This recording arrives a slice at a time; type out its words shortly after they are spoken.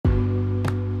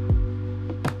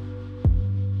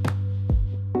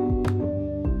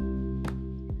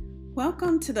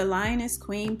Welcome to the Lioness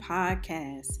Queen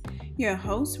podcast. Your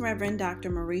host, Reverend Dr.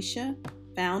 Marisha,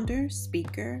 founder,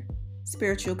 speaker,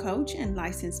 spiritual coach, and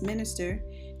licensed minister,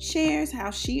 shares how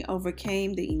she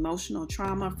overcame the emotional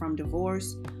trauma from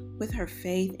divorce with her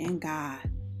faith in God.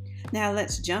 Now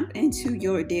let's jump into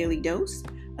your daily dose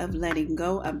of letting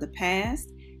go of the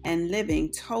past and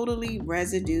living totally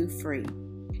residue-free.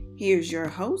 Here's your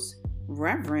host,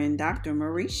 Reverend Dr.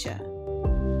 Marisha.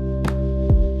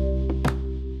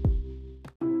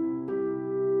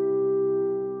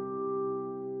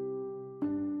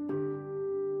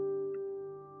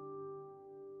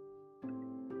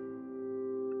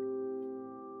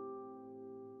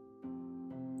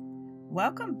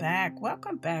 Welcome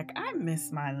back. I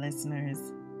miss my listeners.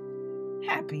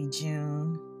 Happy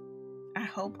June. I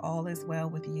hope all is well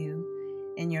with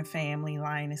you and your family,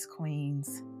 Lioness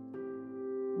Queens.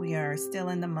 We are still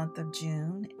in the month of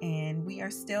June and we are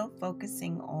still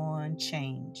focusing on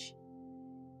change.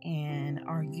 And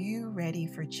are you ready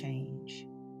for change?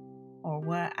 Or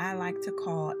what I like to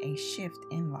call a shift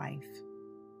in life.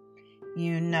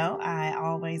 You know, I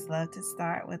always love to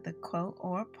start with a quote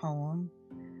or a poem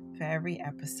for every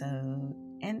episode.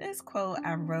 And this quote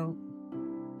I wrote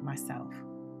myself.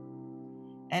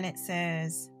 And it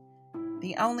says,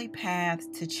 "The only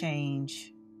path to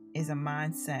change is a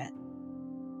mindset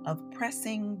of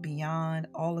pressing beyond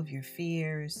all of your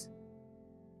fears,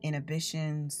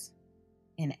 inhibitions,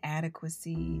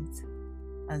 inadequacies,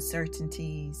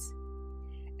 uncertainties,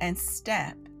 and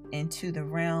step into the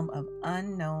realm of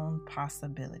unknown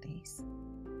possibilities."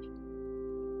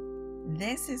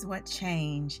 This is what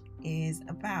change is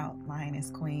about, Lioness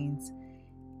Queens.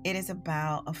 It is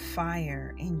about a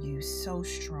fire in you so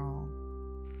strong,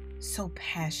 so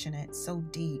passionate, so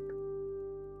deep,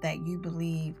 that you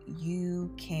believe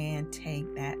you can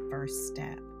take that first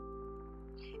step.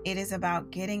 It is about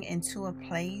getting into a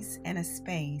place and a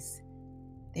space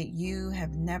that you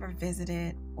have never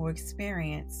visited or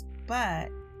experienced,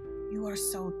 but you are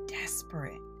so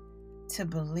desperate to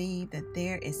believe that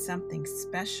there is something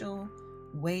special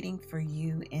waiting for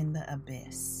you in the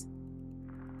abyss.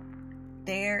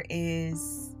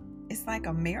 It's like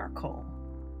a miracle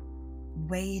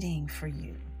waiting for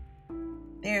you.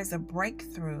 There's a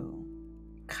breakthrough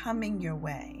coming your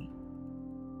way.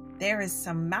 There is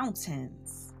some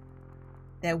mountains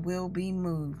that will be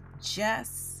moved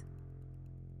just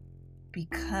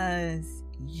because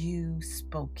you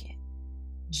spoke it.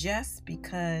 Just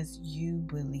because you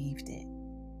believed it.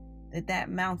 That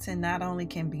mountain not only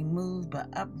can be moved, but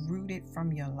uprooted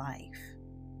from your life.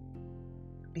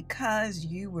 Because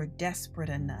you were desperate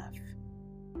enough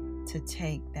to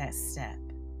take that step.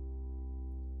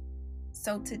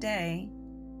 So today,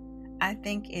 I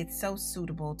think it's so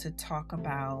suitable to talk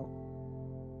about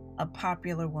a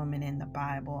popular woman in the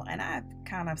Bible. And I've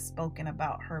kind of spoken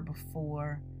about her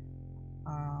before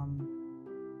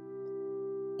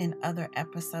in other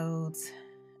episodes,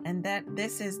 and that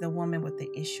this is the woman with the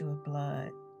issue of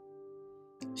blood.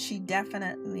 She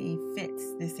definitely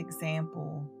fits this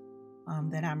example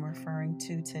that I'm referring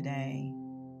to today,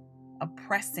 a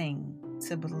pressing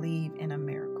to believe in a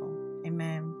miracle.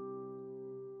 Amen.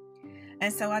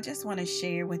 And so I just want to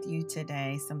share with you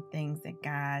today some things that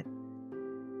God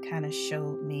kind of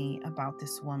showed me about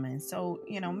this woman. So,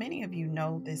 many of you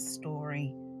know this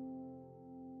story,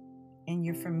 and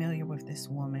you're familiar with this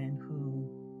woman who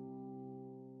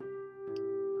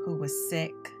was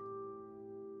sick,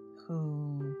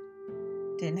 who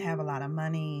didn't have a lot of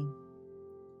money.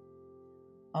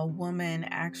 A woman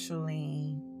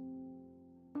actually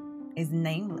is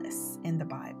nameless in the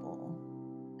Bible,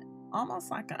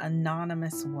 almost like an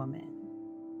anonymous woman.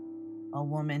 A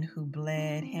woman who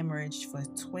bled hemorrhage for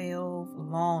 12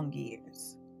 long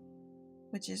years,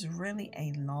 which is really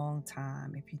a long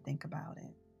time if you think about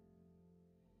it.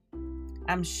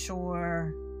 I'm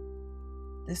sure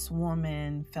this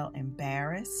woman felt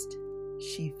embarrassed.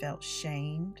 She felt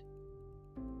shamed.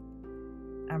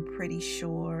 I'm pretty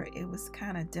sure it was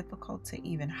kind of difficult to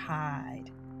even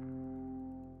hide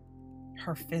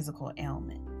her physical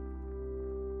ailment.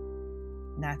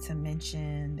 Not to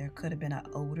mention there could have been an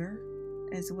odor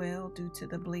as well due to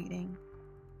the bleeding.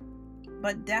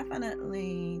 But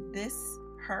definitely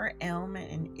her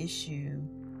ailment and issue,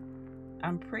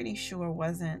 I'm pretty sure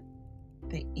wasn't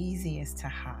the easiest to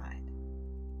hide.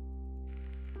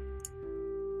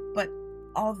 But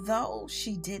although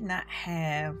she did not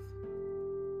have,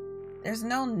 there's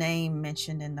no name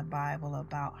mentioned in the Bible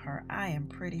about her, I am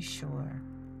pretty sure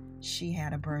she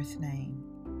had a birth name.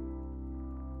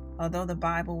 Although the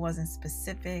Bible wasn't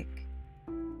specific,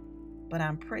 but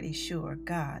I'm pretty sure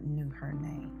God knew her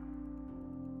name.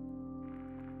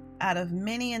 Out of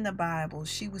many in the Bible,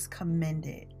 she was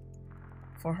commended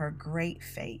for her great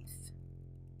faith.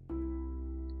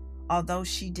 Although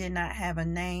she did not have a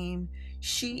name,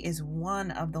 she is one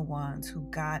of the ones who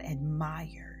God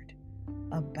admired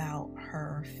about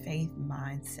her faith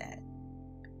mindset,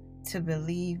 to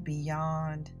believe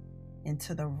beyond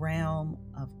into the realm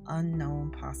of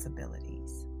unknown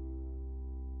possibilities.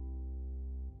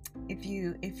 If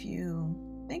you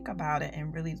think about it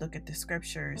and really look at the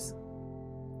scriptures,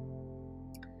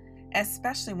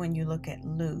 especially when you look at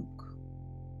Luke,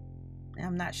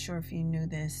 I'm not sure if you knew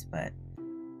this, but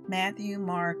Matthew,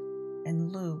 Mark,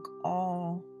 and Luke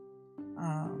all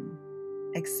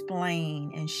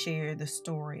explain and share the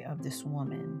story of this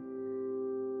woman.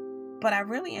 But I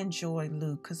really enjoy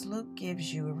Luke because Luke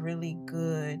gives you a really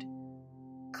good,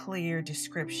 clear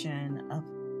description of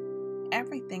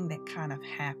everything that kind of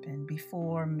happened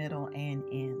before, middle, and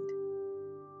end.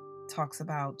 Talks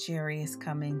about Jairus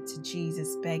coming to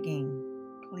Jesus, begging,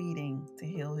 pleading to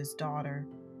heal his daughter.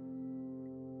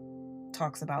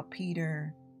 Talks about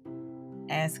Peter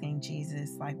asking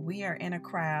Jesus, like, we are in a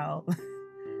crowd.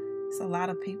 It's a lot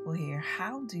of people here.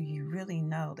 How do you really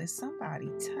know that somebody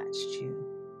touched you?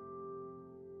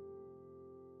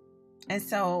 And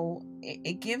so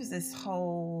it gives this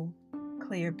whole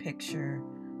clear picture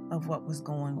of what was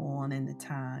going on in the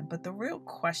time. But the real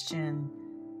question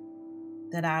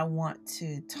that I want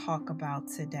to talk about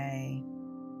today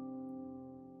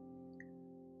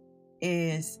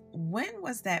is, when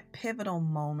was that pivotal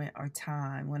moment or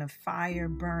time when a fire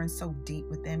burned so deep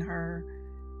within her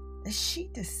that she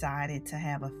decided to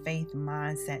have a faith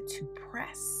mindset to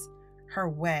press her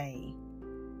way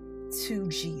to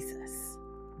Jesus,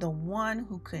 the one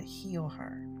who could heal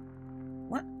her?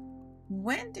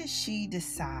 When did she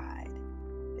decide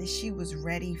that she was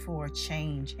ready for a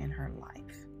change in her life?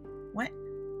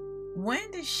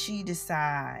 When did she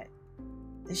decide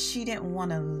that she didn't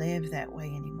want to live that way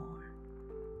anymore?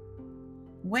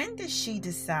 When did she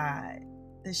decide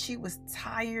that she was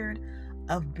tired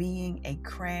of being a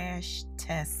crash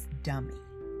test dummy?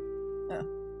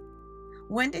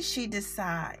 When did she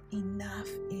decide enough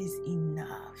is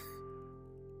enough?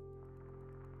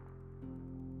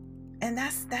 And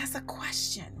that's a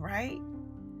question, right?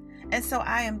 And so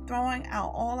I am throwing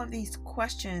out all of these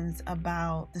questions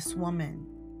about this woman.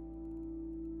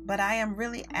 But I am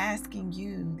really asking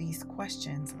you these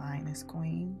questions, Lioness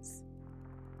Queens.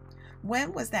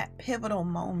 When was that pivotal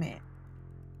moment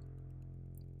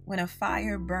when a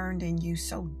fire burned in you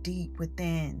so deep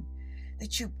within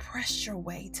that you pressed your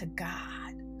way to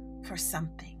God for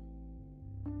something?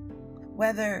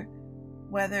 Whether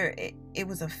it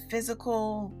was a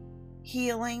physical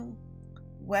healing,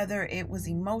 whether it was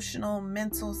emotional,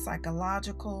 mental,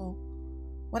 psychological,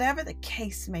 whatever the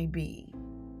case may be,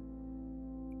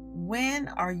 when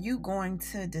are you going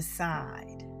to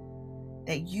decide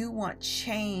that you want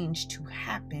change to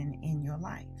happen in your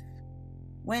life?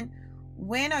 When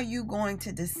are you going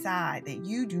to decide that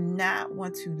you do not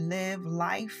want to live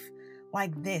life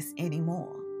like this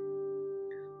anymore?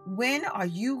 When are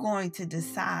you going to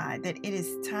decide that it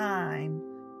is time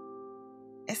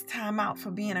out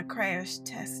for being a crash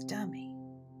test dummy?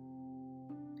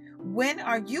 When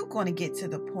are you going to get to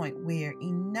the point where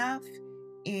enough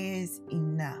is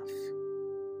enough?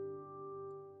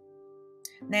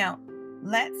 Now,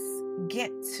 let's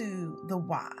get to the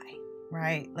why,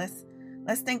 right? Let's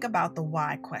think about the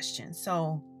why question.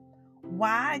 So,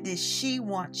 why did she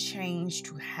want change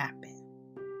to happen?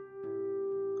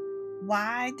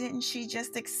 Why didn't she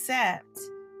just accept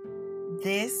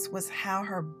this was how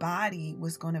her body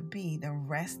was going to be the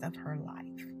rest of her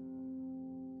life?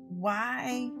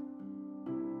 Why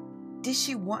did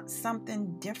she want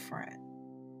something different?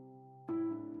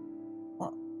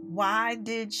 Well, why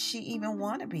did she even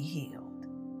want to be healed?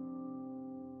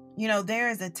 You know, there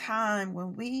is a time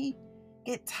when we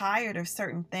get tired of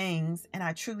certain things, and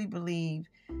I truly believe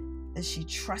that she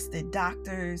trusted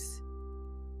doctors.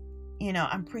 You know,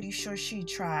 I'm pretty sure she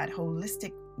tried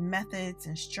holistic methods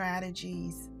and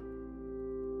strategies,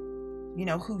 you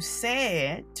know, who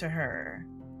said to her,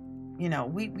 you know,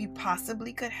 we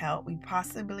possibly could help, we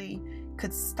possibly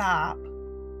could stop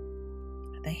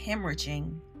the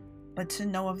hemorrhaging, but to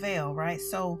no avail, right?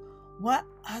 So what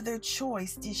other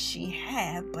choice did she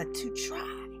have but to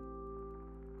try?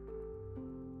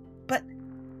 But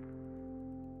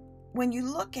when you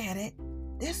look at it,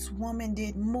 this woman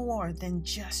did more than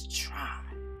just try.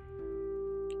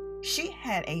 She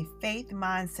had a faith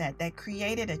mindset that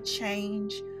created a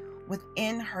change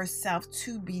within herself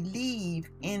to believe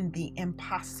in the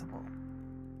impossible.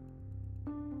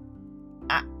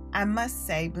 I must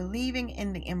say, believing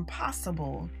in the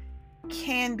impossible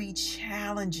can be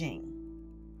challenging.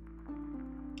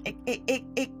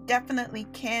 It definitely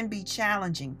can be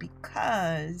challenging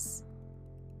because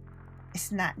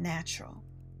it's not natural.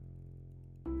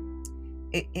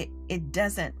 It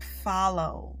doesn't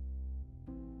follow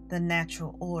the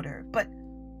natural order. But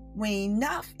when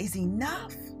enough is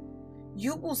enough,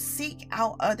 you will seek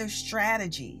out other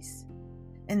strategies.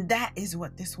 And that is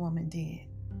what this woman did.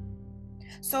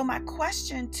 So my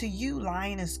question to you,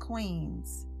 Lioness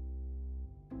Queens,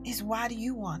 is why do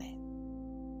you want it?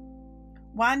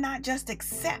 Why not just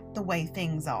accept the way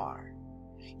things are?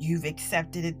 You've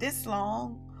accepted it this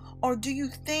long. Or do you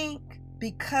think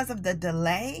because of the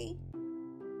delay,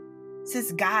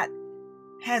 since God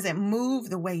hasn't moved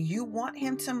the way you want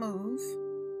him to move,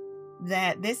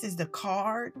 that this is the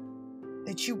card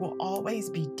that you will always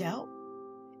be dealt?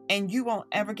 And you won't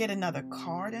ever get another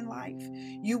card in life.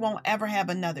 You won't ever have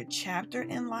another chapter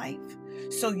in life.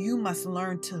 So you must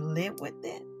learn to live with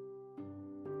it.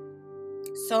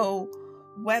 So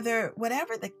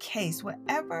whatever the case,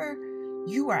 whatever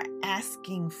you are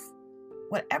asking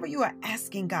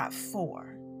God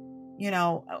for,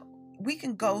 we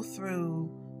can go through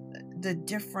the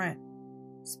different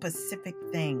specific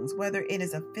things, whether it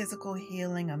is a physical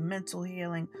healing, a mental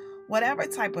healing, whatever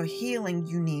type of healing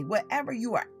you need, whatever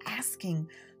you are asking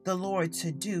the Lord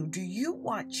to do. Do you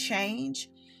want change,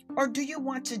 or do you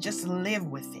want to just live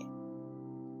with it?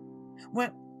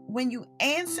 When you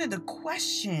answer the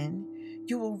question,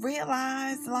 you will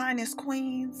realize, Lioness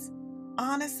Queens,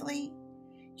 honestly,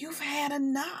 you've had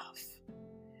enough.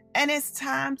 And it's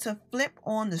time to flip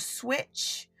on the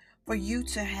switch for you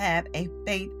to have a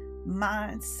faith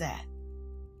mindset.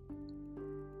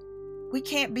 We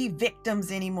can't be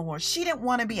victims anymore. She didn't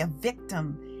want to be a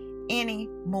victim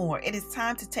anymore. It is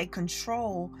time to take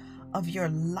control of your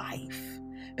life,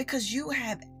 because you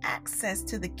have access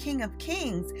to the King of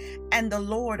Kings and the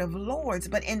Lord of Lords.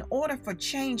 But in order for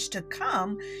change to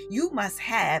come, you must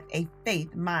have a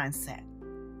faith mindset.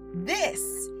 This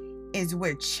is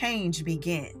where change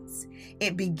begins.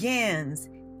 It begins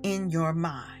in your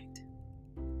mind.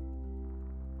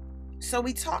 So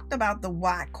we talked about the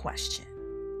why question.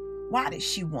 Why did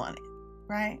she want it,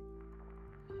 right?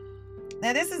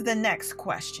 Now this is the next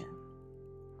question.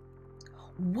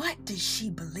 What did she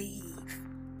believe?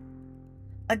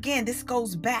 Again, this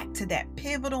goes back to that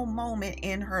pivotal moment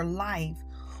in her life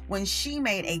when she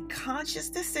made a conscious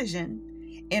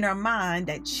decision in her mind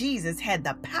that Jesus had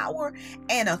the power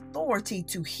and authority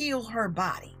to heal her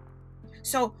body.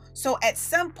 So at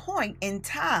some point in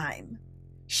time,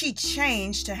 she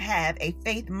changed to have a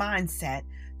faith mindset,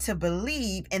 to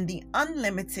believe in the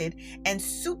unlimited and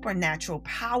supernatural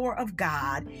power of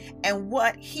God and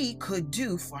what he could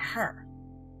do for her.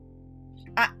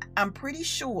 I'm pretty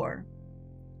sure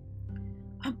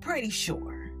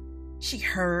she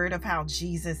heard of how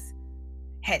Jesus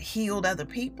had healed other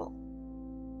people.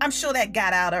 I'm sure that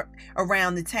got out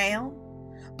around the town.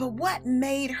 But what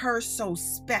made her so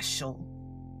special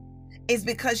is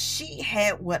because she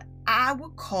had what I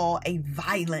would call a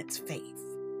violent faith.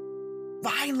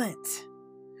 Violent,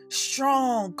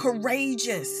 strong,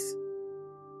 courageous,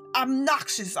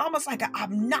 obnoxious, almost like an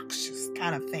obnoxious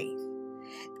kind of faith.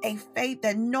 A faith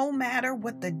that no matter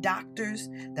what the doctors,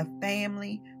 the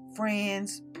family,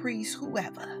 friends, priests,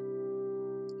 whoever,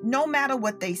 no matter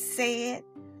what they said,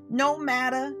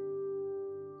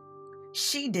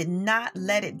 she did not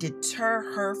let it deter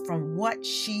her from what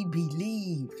she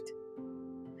believed.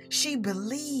 She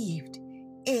believed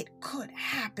it could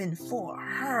happen for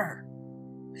her.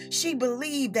 She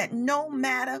believed that no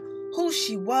matter who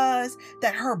she was,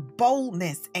 that her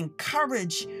boldness and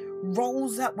courage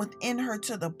rose up within her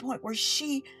to the point where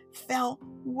she felt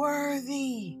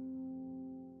worthy.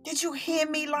 Did you hear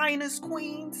me, Lioness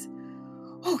Queens?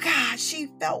 Oh God, she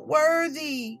felt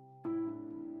worthy.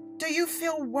 Do you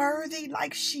feel worthy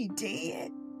like she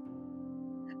did?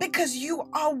 Because you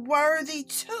are worthy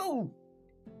too.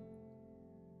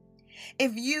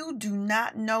 If you do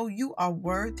not know you are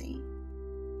worthy,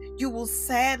 you will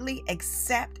sadly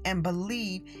accept and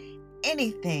believe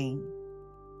anything,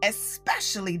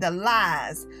 especially the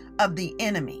lies of the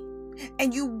enemy.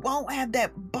 And you won't have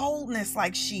that boldness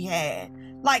like she had,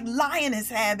 like lioness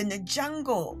have in the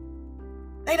jungle.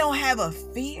 They don't have a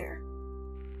fear.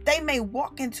 They may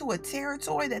walk into a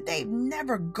territory that they've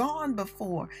never gone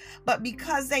before, but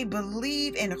because they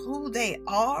believe in who they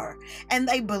are, and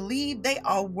they believe they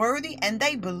are worthy, and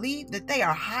they believe that they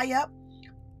are high up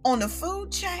on the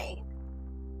food chain,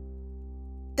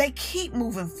 they keep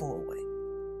moving forward.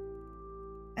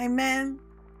 Amen.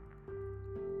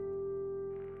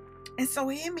 And so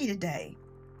hear me today,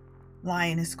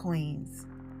 Lioness Queens.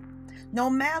 No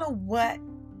matter what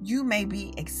you may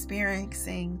be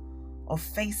experiencing or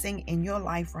facing in your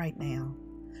life right now,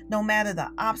 no matter the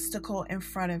obstacle in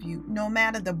front of you, no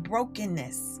matter the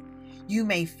brokenness you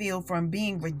may feel from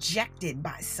being rejected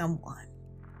by someone,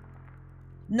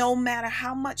 no matter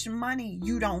how much money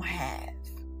you don't have,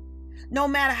 no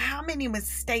matter how many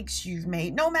mistakes you've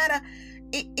made, no matter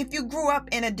if you grew up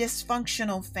in a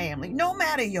dysfunctional family, no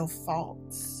matter your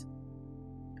faults,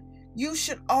 you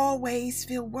should always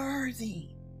feel worthy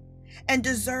and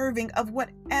deserving of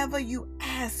whatever you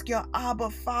ask your Abba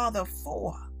Father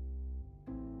for.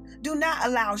 Do not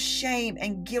allow shame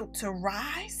and guilt to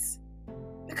rise,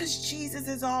 because Jesus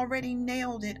has already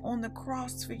nailed it on the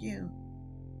cross for you.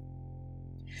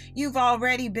 You've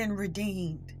already been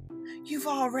redeemed. You've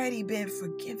already been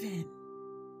forgiven.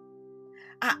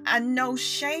 I know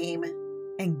shame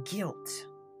and guilt.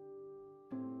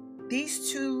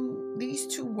 These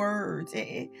two words,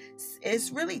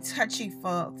 it's really touchy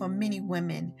for many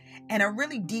women, and a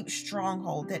really deep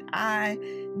stronghold that I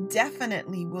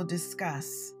definitely will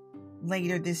discuss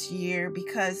later this year,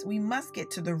 because we must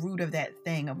get to the root of that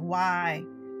thing of why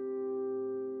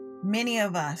many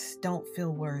of us don't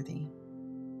feel worthy.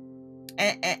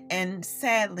 And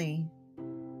sadly,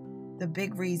 the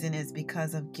big reason is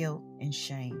because of guilt and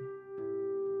shame.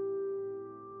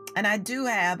 And I do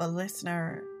have a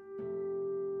listener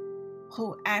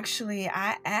who actually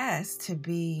I asked to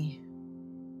be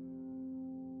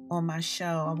on my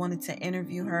show. I wanted to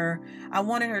interview her. I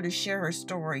wanted her to share her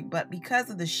story, but because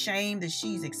of the shame that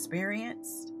she's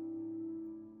experienced,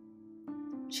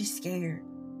 she's scared.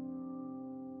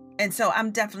 And so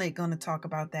I'm definitely going to talk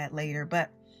about that later,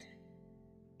 but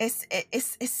it's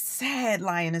sad,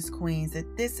 Lioness Queens,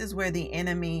 that this is where the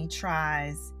enemy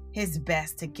tries his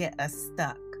best to get us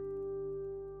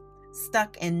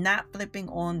stuck in not flipping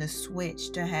on the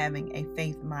switch to having a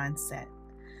faith mindset,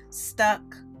 stuck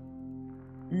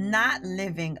not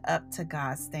living up to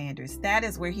God's standards. That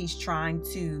is where he's trying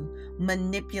to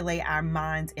manipulate our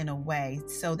minds in a way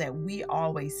so that we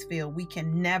always feel we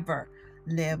can never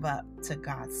live up to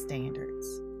God's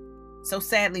standards. So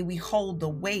sadly, we hold the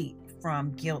weight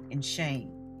from guilt and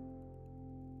shame.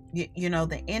 You know,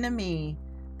 the enemy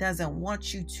doesn't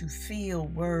want you to feel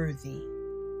worthy.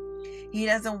 He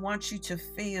doesn't want you to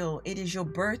feel it is your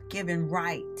birth-given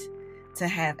right to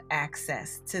have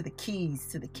access to the keys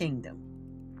to the kingdom.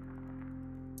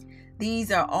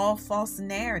 These are all false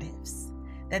narratives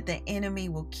that the enemy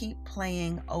will keep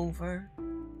playing over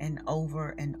and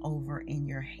over and over in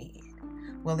your head.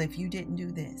 Well, if you didn't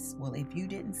do this, well, if you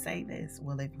didn't say this,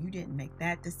 well, if you didn't make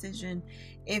that decision,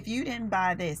 if you didn't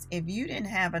buy this, if you didn't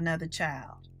have another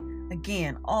child.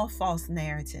 Again, all false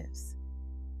narratives.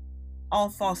 All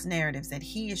false narratives that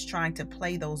he is trying to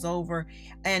play those over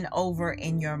and over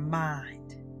in your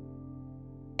mind.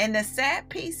 And the sad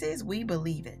piece is we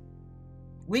believe it.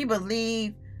 We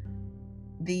believe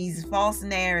these false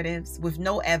narratives with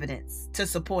no evidence to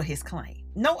support his claim.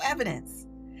 No evidence.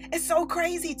 It's so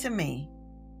crazy to me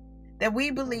that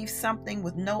we believe something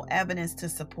with no evidence to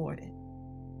support it.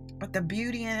 But the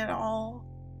beauty in it all,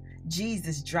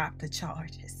 Jesus dropped the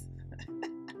charges.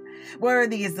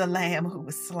 Worthy is the Lamb who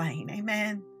was slain.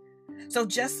 Amen. So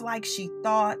just like she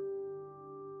thought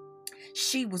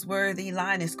she was worthy,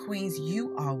 Lioness Queens,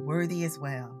 you are worthy as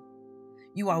well.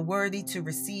 You are worthy to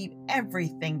receive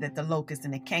everything that the locust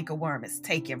and the cankerworm has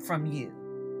taken from you.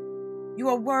 You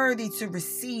are worthy to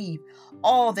receive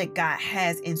all that God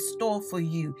has in store for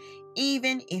you,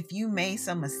 even if you made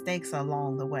some mistakes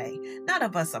along the way. None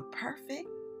of us are perfect.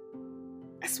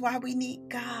 That's why we need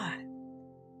God.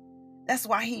 That's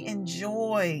why he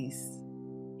enjoys.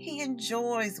 He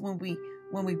enjoys when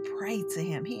we pray to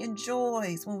him. He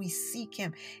enjoys when we seek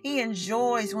him. He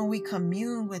enjoys when we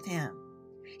commune with him.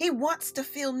 He wants to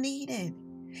feel needed.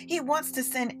 He wants to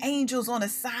send angels on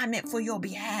assignment for your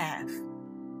behalf.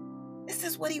 This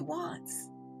is what he wants.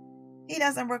 He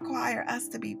doesn't require us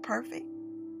to be perfect.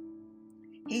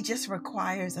 He just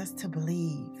requires us to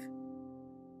believe.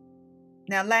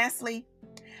 Now, lastly,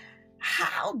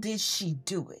 how did she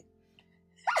do it?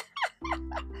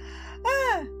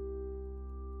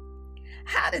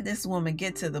 How did this woman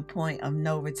get to the point of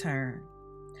no return?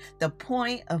 The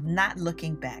point of not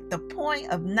looking back. The point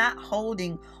of not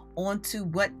holding on to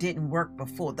what didn't work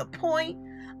before. The point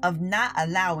of not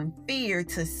allowing fear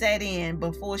to set in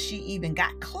before she even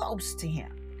got close to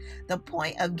him. The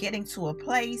point of getting to a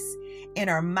place in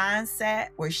her mindset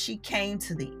where she came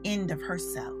to the end of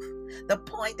herself. The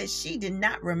point that she did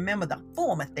not remember the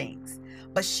former things,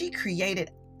 but she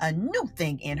created a new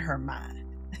thing in her mind.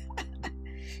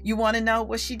 You want to know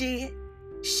what she did?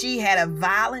 She had a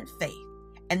violent faith,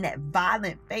 and that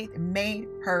violent faith made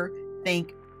her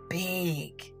think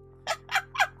big.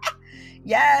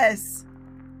 Yes,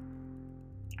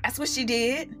 that's what she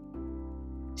did.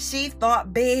 She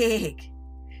thought big.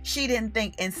 She didn't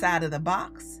think inside of the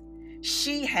box.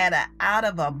 She had an out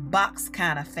of a box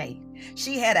kind of faith.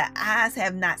 She had an eyes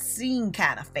have not seen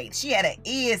kind of faith. She had an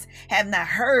ears have not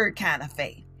heard kind of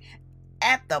faith.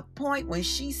 At the point when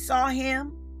she saw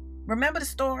him, remember the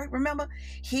story? Remember,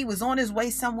 he was on his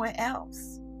way somewhere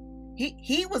else.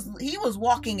 He was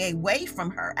walking away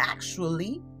from her,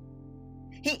 actually.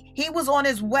 He was on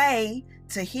his way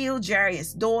to heal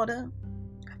Jairus' daughter,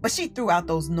 but she threw out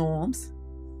those norms.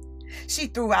 She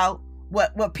threw out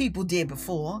what people did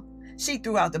before. She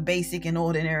threw out the basic and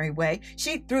ordinary way.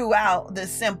 She threw out the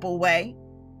simple way.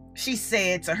 She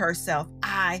said to herself,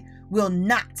 I will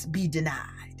not be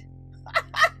denied.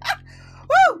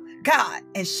 Woo, God.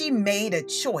 And she made a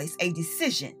choice, a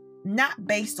decision, not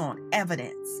based on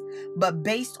evidence, but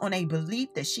based on a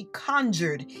belief that she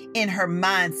conjured in her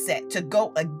mindset to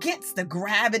go against the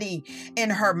gravity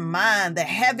in her mind, the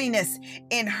heaviness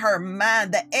in her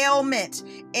mind, the ailment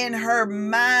in her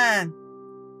mind.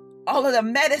 All of the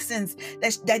medicines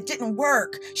that didn't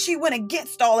work. She went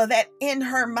against all of that in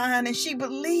her mind, and she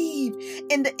believed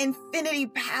in the infinity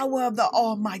power of the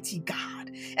Almighty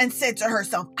God and said to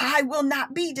herself, I will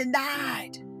not be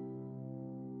denied.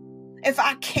 If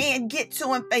I can't get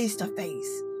to him face to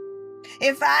face,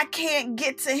 if I can't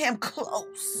get to him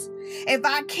close, if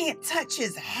I can't touch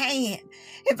his hand,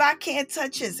 if I can't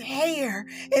touch his hair,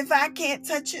 if I can't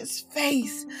touch his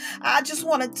face, I just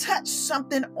want to touch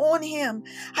something on him.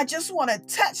 I just want to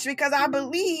touch because I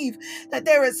believe that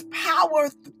there is power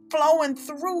flowing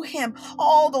through him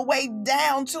all the way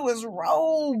down to his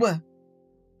robe.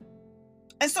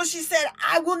 And so she said,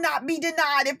 I will not be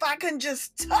denied. If I can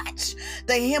just touch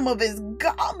the hem of his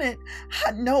garment,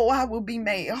 I know I will be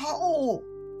made whole.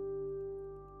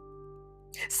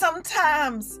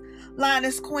 Sometimes,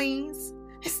 Lioness Queens,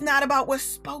 it's not about what's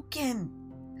spoken,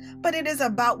 but it is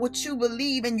about what you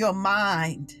believe in your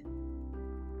mind.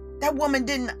 That woman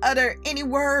didn't utter any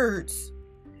words.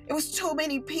 It was too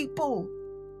many people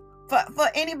for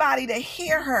anybody to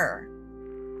hear her.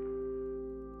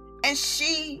 And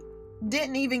she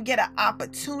didn't even get an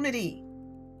opportunity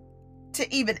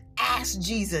to even ask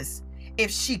Jesus if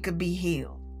she could be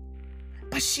healed.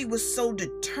 But she was so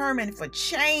determined for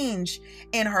change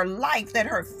in her life that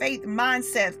her faith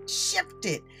mindset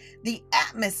shifted the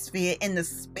atmosphere in the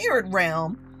spirit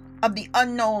realm of the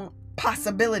unknown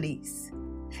possibilities.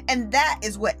 And that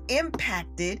is what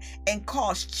impacted and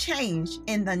caused change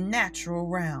in the natural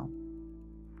realm.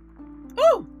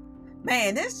 Ooh,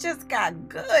 man, this just got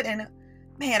good. And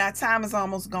man, our time is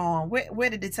almost gone. Where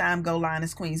did the time go,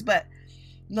 Lioness Queens? But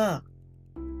look,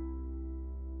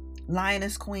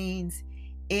 Lioness Queens,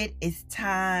 it is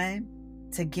time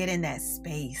to get in that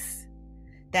space,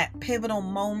 that pivotal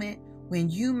moment when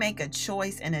you make a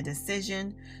choice and a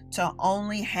decision to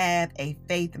only have a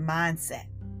faith mindset.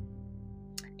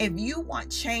 If you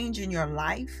want change in your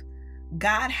life,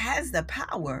 God has the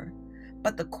power.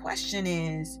 But the question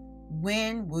is,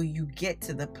 when will you get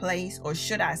to the place, or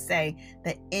should I say,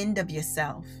 the end of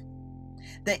yourself?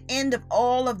 The end of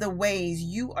all of the ways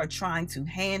you are trying to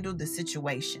handle the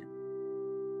situation.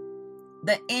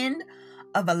 The end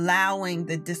of allowing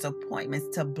the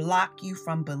disappointments to block you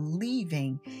from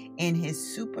believing in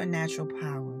his supernatural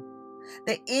power.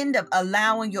 The end of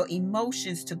allowing your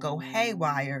emotions to go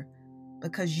haywire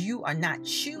because you are not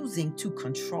choosing to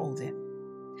control them.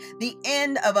 The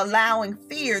end of allowing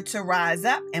fear to rise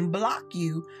up and block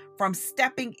you from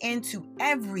stepping into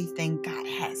everything God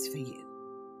has for you.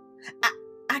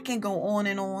 I can go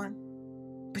on,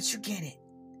 but you get it.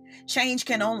 Change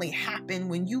can only happen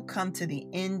when you come to the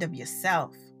end of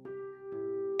yourself.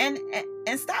 And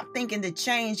stop thinking that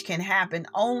change can happen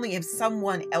only if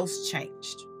someone else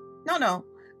changed. No.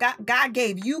 God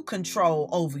gave you control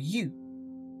over you.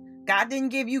 God didn't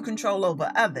give you control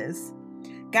over others.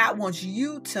 God wants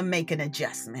you to make an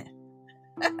adjustment.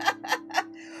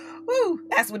 Woo,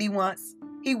 that's what he wants.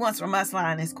 He wants from us,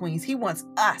 Lioness Queens. He wants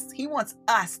us. He wants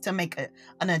us to make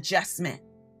an adjustment.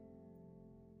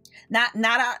 Not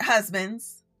our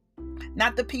husbands,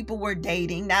 not the people we're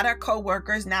dating, not our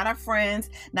coworkers, not our friends,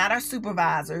 not our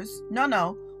supervisors.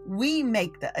 No. We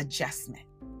make the adjustment.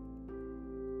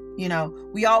 You know,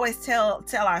 we always tell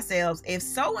ourselves, if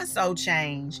so-and-so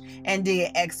changed and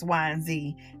did X, Y, and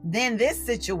Z, then this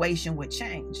situation would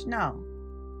change. No.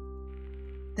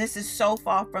 This is so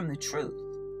far from the truth.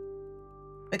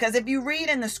 Because if you read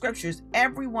in the scriptures,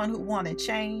 everyone who wanted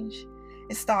change,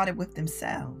 it started with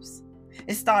themselves.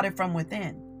 It started from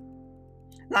within.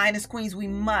 Lioness Queens, we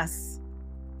must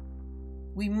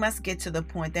we must get to the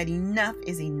point that enough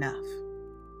is enough.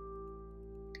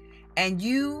 And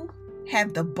you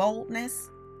have the boldness,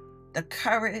 the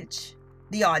courage,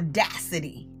 the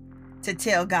audacity to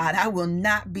tell God, I will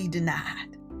not be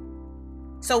denied.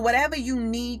 So whatever you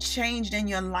need changed in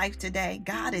your life today,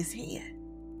 God is here.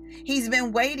 He's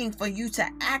been waiting for you to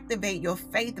activate your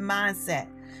faith mindset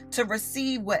to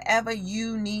receive whatever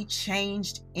you need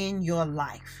changed in your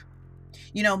life.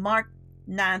 You know, Mark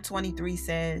 9:23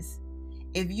 says,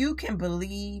 if you can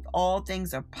believe, all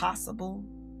things are possible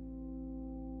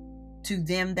to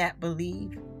them that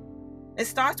believe. It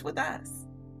starts with us.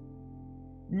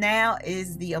 Now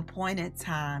is the appointed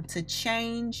time to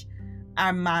change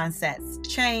our mindsets,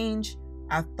 change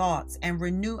our thoughts, and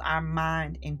renew our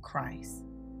mind in Christ.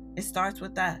 It starts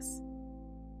with us.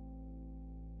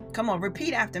 Come on,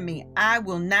 repeat after me. I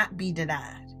will not be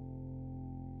denied.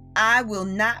 I will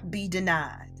not be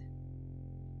denied.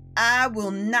 I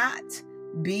will not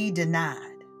be denied.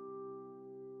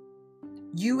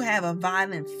 You have a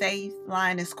violent faith,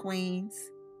 Lioness Queens,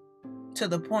 to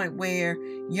the point where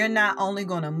you're not only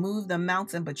going to move the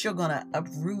mountain, but you're going to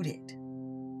uproot it.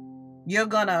 You're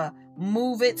going to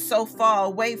move it so far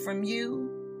away from you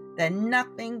that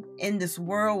nothing in this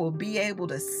world will be able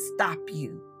to stop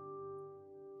you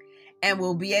and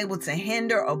will be able to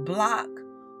hinder or block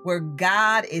where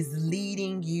God is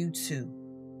leading you to.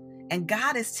 And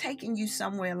God is taking you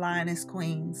somewhere, Lioness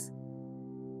Queens.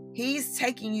 He's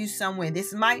taking you somewhere.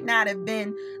 This might not have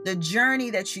been the journey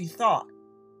that you thought.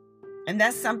 And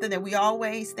that's something that we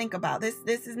always think about. This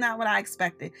is not what I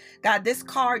expected. God, this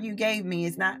card you gave me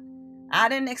is not, I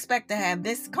didn't expect to have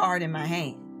this card in my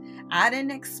hand. I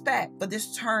didn't expect for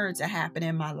this turn to happen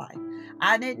in my life.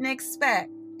 I didn't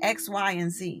expect X, Y,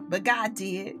 and Z, but God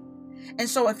did. And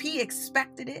so if he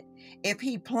expected it, if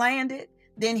he planned it,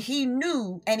 then he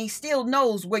knew and he still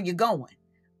knows where you're going.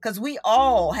 Because we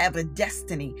all have a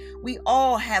destiny. We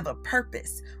all have a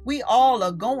purpose. We all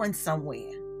are going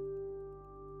somewhere.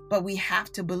 But we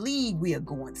have to believe we are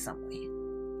going somewhere.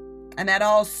 And that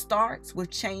all starts with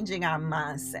changing our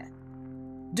mindset.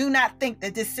 Do not think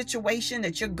that this situation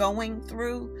that you're going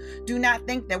through, do not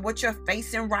think that what you're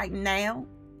facing right now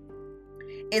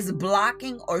is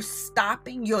blocking or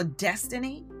stopping your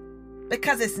destiny,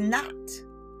 because it's not.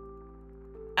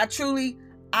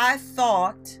 I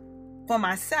thought for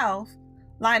myself,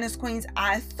 Lioness Queens,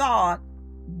 I thought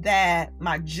that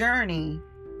my journey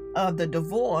of the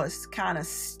divorce kind of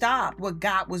stopped what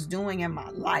God was doing in my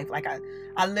life. Like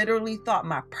I literally thought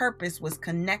my purpose was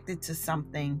connected to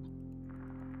something.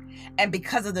 And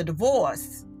because of the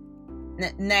divorce,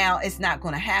 now it's not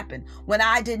going to happen. When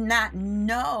I did not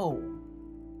know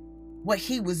what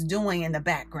he was doing in the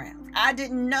background. I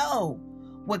didn't know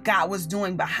what God was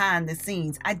doing behind the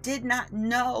scenes. I did not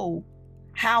know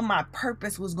how my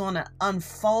purpose was going to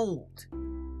unfold.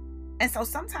 And so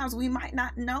sometimes we might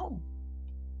not know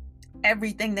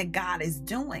everything that God is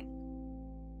doing.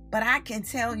 But I can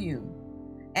tell you,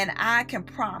 and I can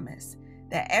promise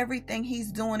that everything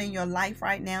he's doing in your life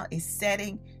right now is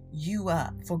setting you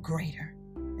up for greater.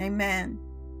 Amen.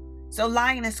 So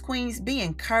Lioness Queens, be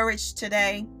encouraged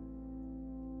today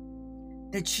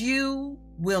that you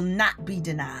will not be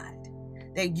denied,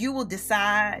 that you will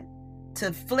decide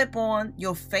to flip on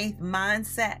your faith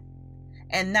mindset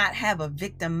and not have a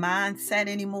victim mindset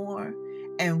anymore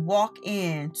and walk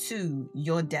into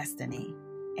your destiny.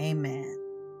 Amen.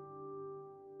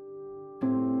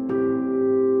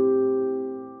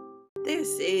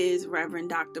 This is Reverend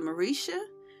Dr. Marisha,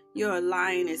 your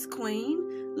Lioness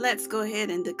Queen. Let's go ahead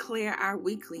and declare our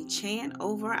weekly chant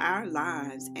over our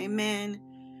lives. Amen.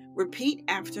 Repeat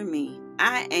after me.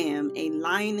 I am a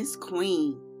Lioness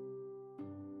Queen.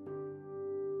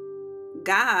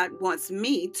 God wants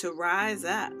me to rise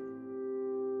up.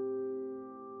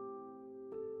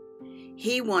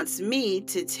 He wants me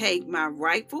to take my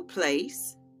rightful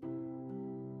place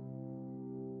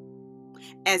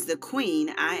as the queen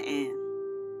I am.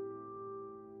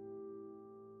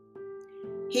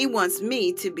 He wants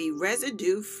me to be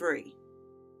residue free,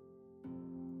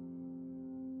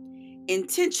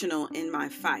 intentional in my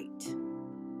fight.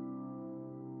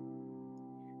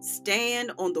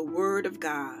 Stand on the word of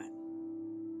God.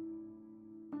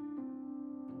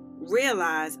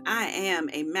 Realize I am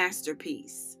a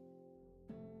masterpiece.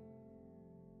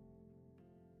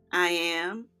 I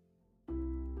am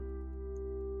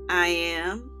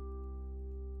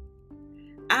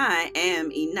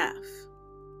enough.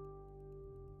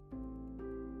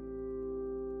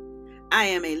 I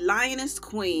am a Lioness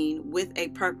Queen with a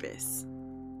purpose.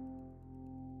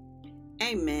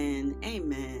 Amen.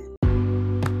 Amen.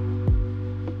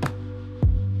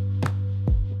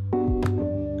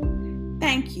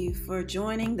 Thank you for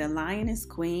joining the Lioness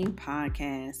Queen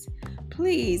podcast.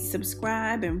 Please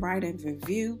subscribe and write a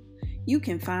review. You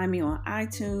can find me on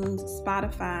iTunes,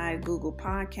 Spotify, Google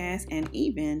Podcasts, and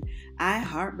even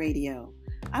iHeartRadio.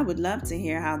 I would love to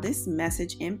hear how this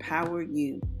message empowered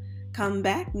you. Come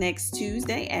back next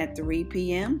Tuesday at 3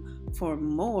 p.m. for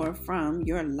more from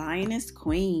your Lioness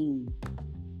Queen.